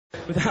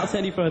Without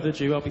any further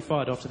ado, I'll be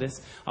fired after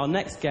this. Our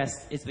next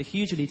guest is the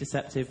hugely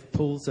deceptive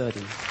Paul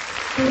Zerdin.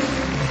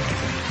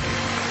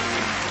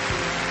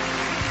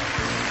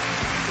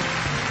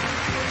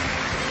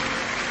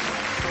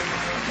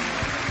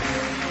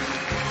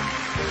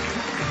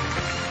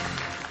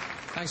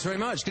 Thanks very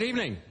much. Good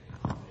evening.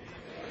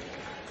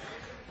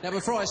 Now,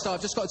 before I start,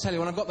 I've just got to tell you,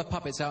 when I've got the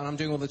puppets out and I'm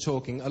doing all the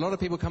talking, a lot of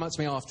people come up to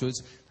me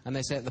afterwards and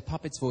they say that the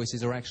puppets'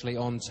 voices are actually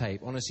on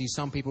tape. Honestly,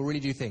 some people really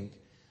do think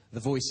the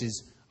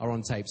voices are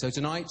on tape. So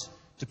tonight,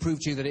 to prove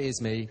to you that it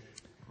is me,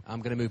 I'm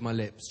going to move my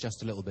lips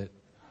just a little bit.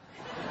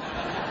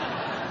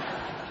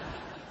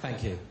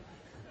 Thank you.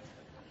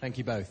 Thank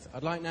you both.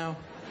 I'd like now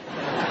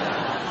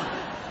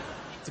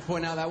to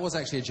point out that was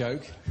actually a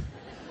joke.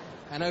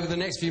 And over the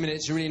next few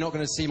minutes, you're really not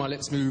going to see my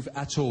lips move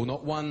at all.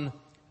 Not one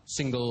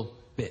single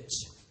bit.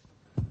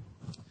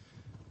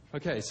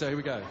 Okay, so here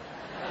we go.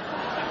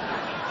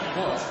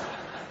 What?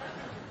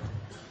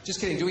 Just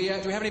kidding. Do we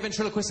have any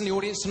ventriloquists in the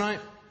audience tonight?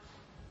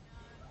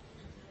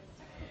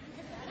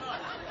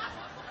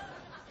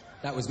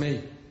 That was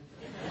me.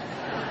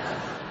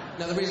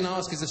 Now, the reason I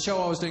ask is the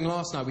show I was doing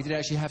last night, we did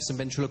actually have some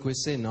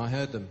ventriloquists in. I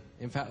heard them.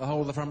 In fact, the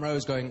whole of the front row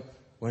is going,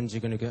 when's he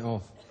going to get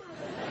off?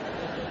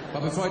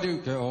 But before I do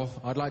get off,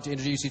 I'd like to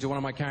introduce you to one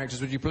of my characters.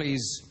 Would you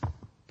please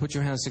put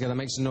your hands together,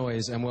 make some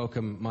noise, and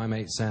welcome my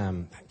mate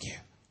Sam. Thank you.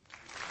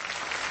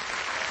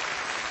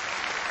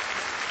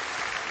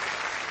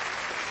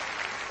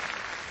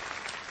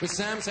 With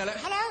Sam, say hello.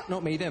 Hello?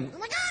 Not me, them. Oh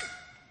my God!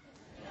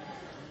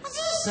 What's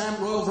this?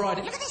 Sam, Royal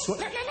Variety. Look at this. What?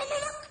 Look.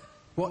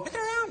 What? Look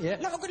around. Yeah.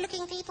 A lot of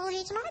good-looking people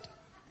here tonight.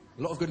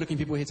 A lot of good-looking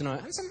people here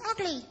tonight. And some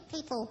ugly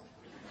people.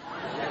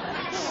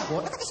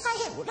 What? Look at this guy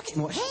here. Look at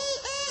what? He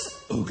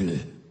is... Ugly.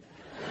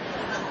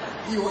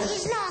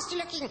 He's nasty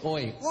looking.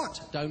 Oi.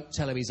 What? Don't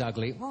tell him he's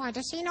ugly. Why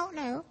does he not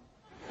know?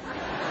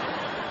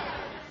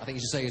 I think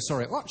you should say you're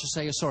sorry. What? Just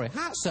say you're sorry.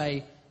 How?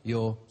 Say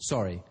you're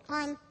sorry.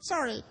 I'm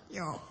sorry.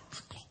 You're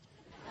ugly.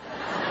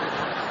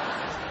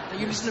 Now,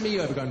 you listen to me,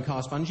 you overgrown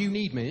car sponge. You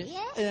need me.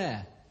 Yeah?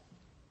 Yeah.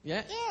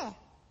 Yeah? Yeah.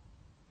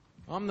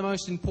 I'm the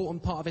most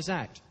important part of this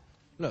act.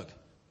 Look.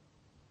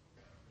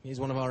 Here's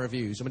one of our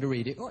reviews. I'm going to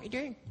read it. What are you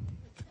doing?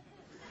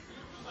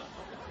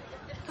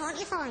 Can't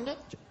you find it?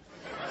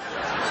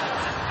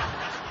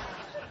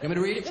 You want me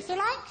to read it? If you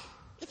like.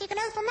 If you can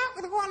open that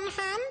with one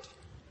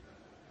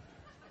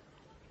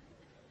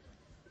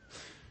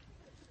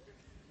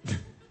hand.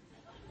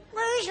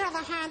 Where is your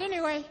other hand,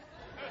 anyway?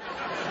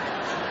 Oh,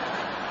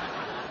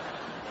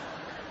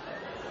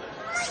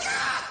 my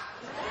God!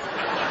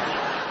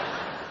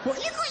 What?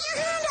 You got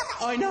your hand up!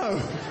 I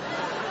know.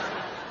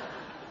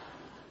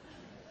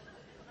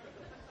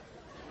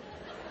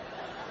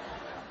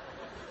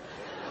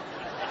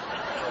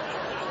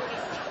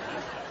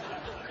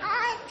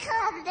 I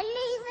can't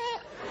believe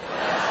it.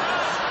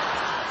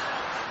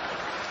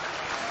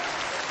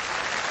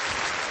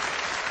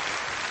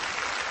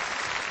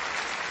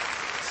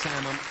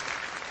 Sam,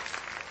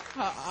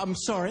 I'm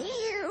sorry.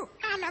 You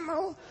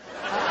animal.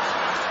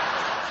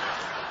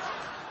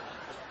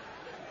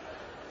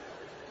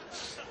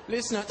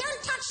 Listen,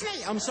 Don't touch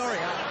me. I'm sorry.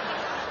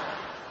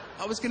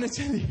 I was going to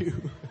tell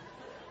you.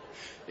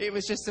 It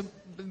was just a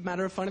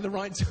matter of finding the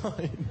right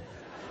time.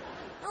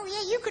 Oh,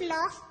 yeah, you can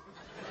laugh.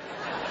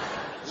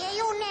 Yeah,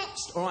 you're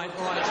next. All right.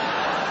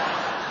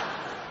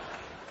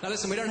 Now,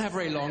 listen, we don't have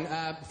very long.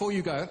 Before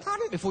you go...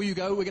 Pardon? Before you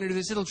go, we're going to do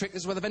this little trick.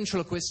 This is where the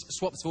ventriloquist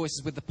swaps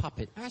voices with the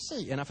puppet. I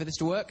see. And now, for this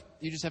to work,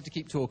 you just have to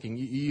keep talking.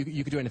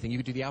 You could do anything. You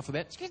could do the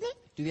alphabet. Excuse me?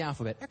 Do the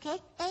alphabet. Okay.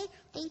 A,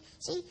 B,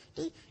 C,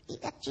 D, E,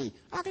 F, G.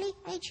 Ugly,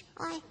 H,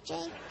 I,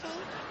 J, K,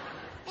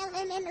 L,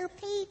 M, N, O,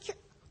 P, Q,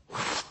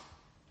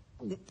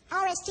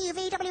 R, S, T, U,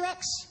 V, W,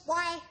 X,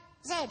 Y,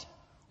 Z.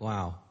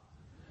 Wow.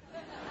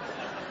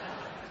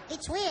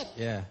 It's weird.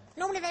 Yeah.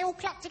 Normally they all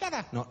clap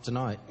together. Not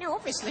tonight. No,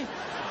 obviously. No.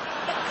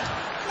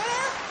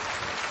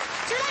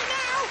 Too late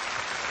now.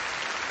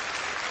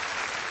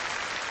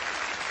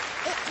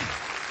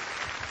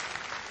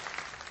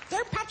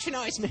 Don't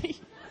patronise me.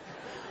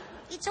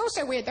 It's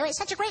also weird, though. It's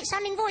such a great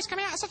sounding voice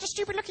coming out of such a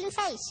stupid looking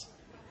face.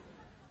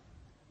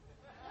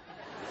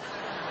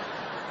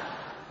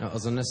 That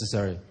was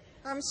unnecessary.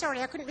 I'm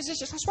sorry, I couldn't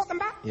resist. Shall I swap them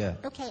back? Yeah.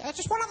 Okay,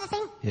 just one other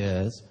thing.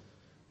 Yes.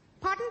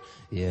 Pardon?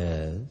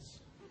 Yes.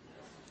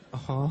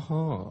 Ha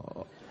ha.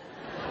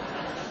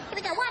 Here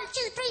we go. 1,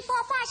 2, 3,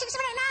 4, 5, 6,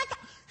 7, 8, 9.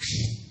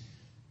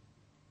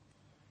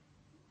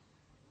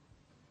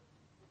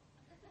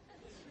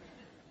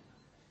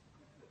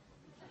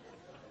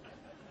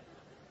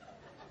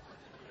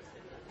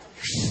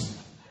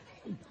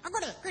 I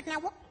got it. Good. Now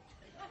what?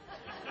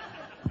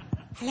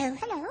 Hello.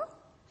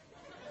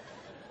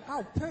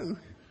 Oh, poo.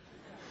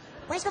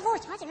 Where's the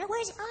voice? I don't know. Where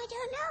is it? I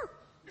don't know.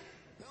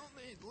 Help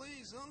me,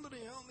 please,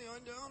 somebody help me.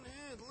 I'm down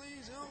here.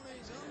 Please help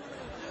me, somebody.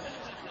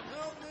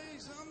 Help me,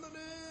 somebody.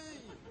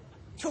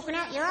 Talking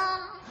out your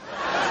arm.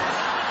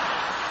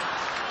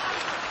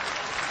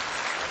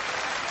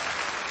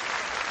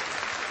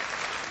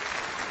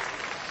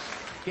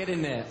 Get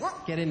in there.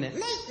 What? Get in there.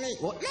 Me.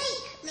 What?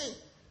 Me.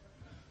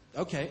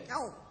 Okay.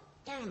 Oh,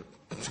 damn.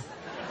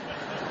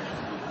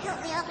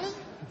 Help me, ugly.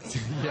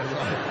 Yeah,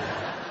 right.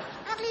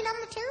 Ugly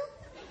number 2.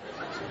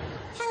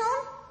 Hang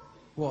on.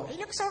 What? He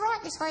looks all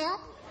right this way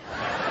up.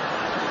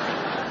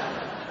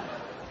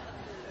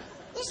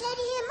 This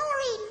lady here,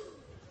 Maureen.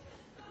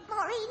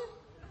 Maureen.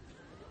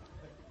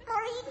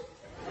 Maureen.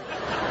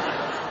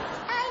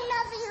 I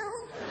love you.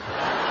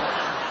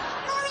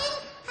 Maureen,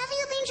 have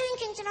you been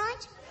drinking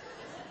tonight?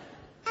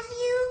 Have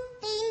you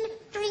been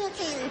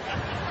drinking?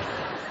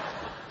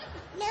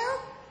 No?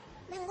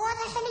 Then why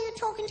the hell are you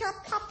talking to a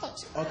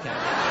puppet? Okay.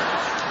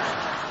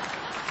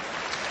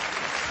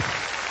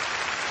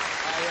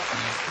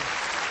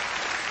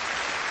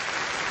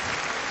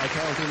 Okay,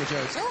 I'll do the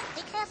jokes. Oh,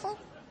 be careful.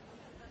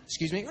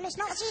 Excuse me? Well, it's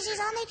not as easy as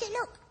I make it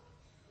look.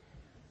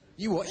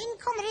 You what? In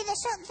comedy,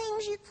 there's certain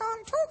things you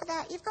can't talk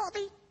about. You've got to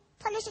be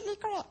politically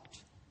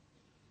correct.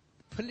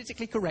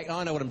 Politically correct.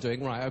 I know what I'm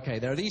doing. Right, okay.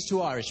 There are these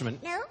 2 Irishmen.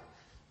 No?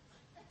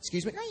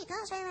 Excuse me? No, you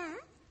can't say that.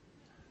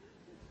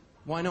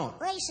 Why not?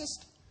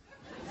 Racist.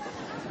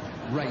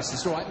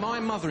 Racist. All right, my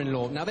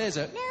mother-in-law. Now, there's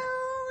a... No.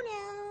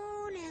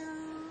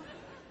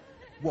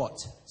 What?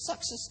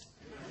 Sexist.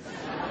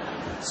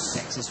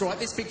 Sexist. All right,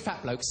 this big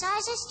fat bloke.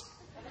 Sizist.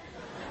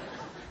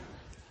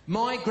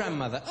 My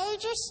grandmother,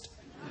 Ageist.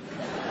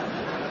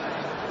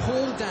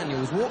 Paul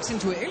Daniels, walks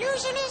into it.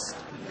 Illusionist.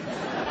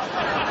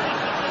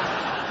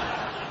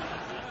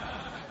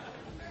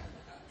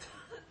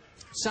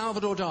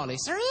 Salvador Dali.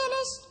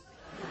 Surrealist.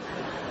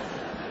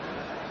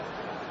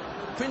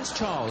 Prince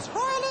Charles.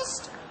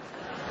 Royalist.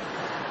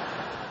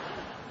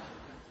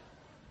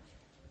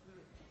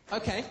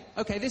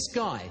 Okay, this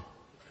guy.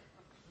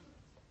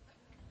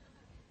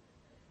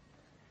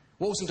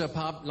 Walks into a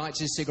pub, lights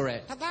his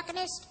cigarette.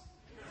 Protagonist.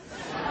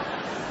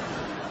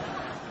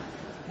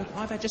 Look,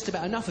 I've had just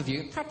about enough of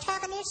you.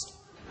 Protagonist.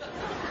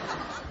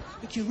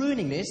 Look, you're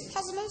ruining this.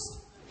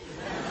 Pessimist.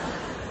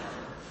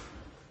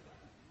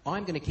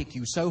 I'm going to kick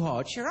you so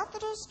hard.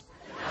 Chiropodist.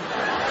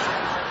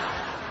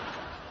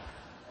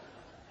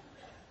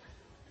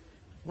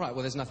 Right,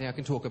 well, there's nothing I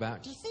can talk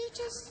about.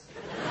 Defeatist.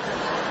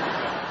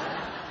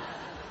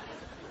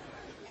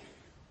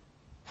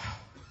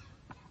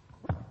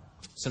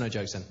 So no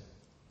jokes then.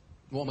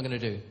 What am I going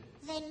to do?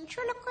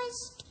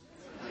 Ventriloquist.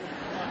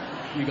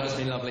 You guys have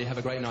been lovely. Have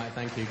a great night.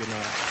 Thank you. Good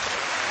night.